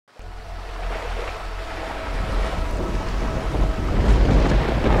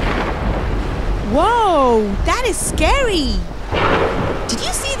Whoa, that is scary. Did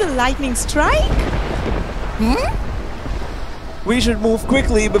you see the lightning strike? Huh? We should move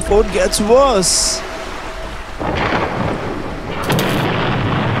quickly before it gets worse.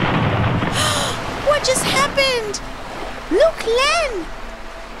 What just happened? Look, Len.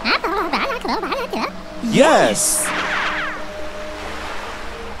 Yes.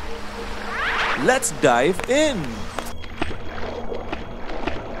 Let's dive in.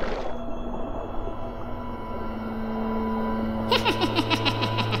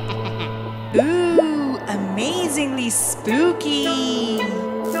 Ooh, amazingly spooky.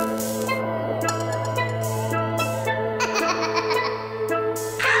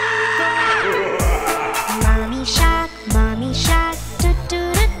 Mommy shark, do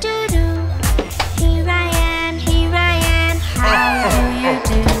do do do do. Here I am, how do you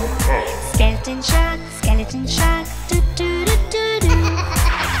do? Skeleton shark, do do do do do.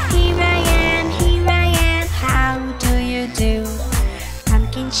 Here I am, how do you do?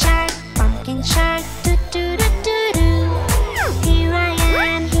 Pumpkin shark, do do do do do. Here I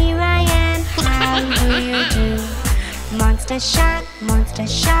am, how do you do? Monster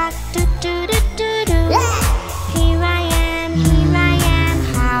shark, do do do do do. Here I am,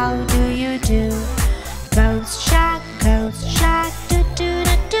 how do you do? Ghost shark, do do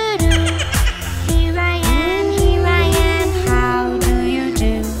do do do. Here I am, how do you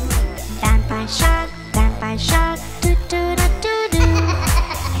do? Vampire shark, do do do do do.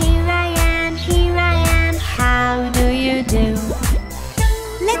 Here I am, how do you do?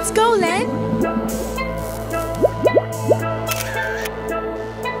 Let's go, Len.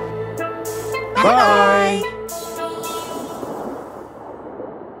 Bye.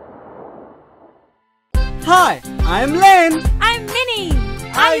 Hi, I'm Len. I'm Minnie.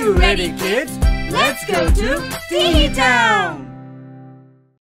 Are you ready, kids? Let's go to Teehee Town.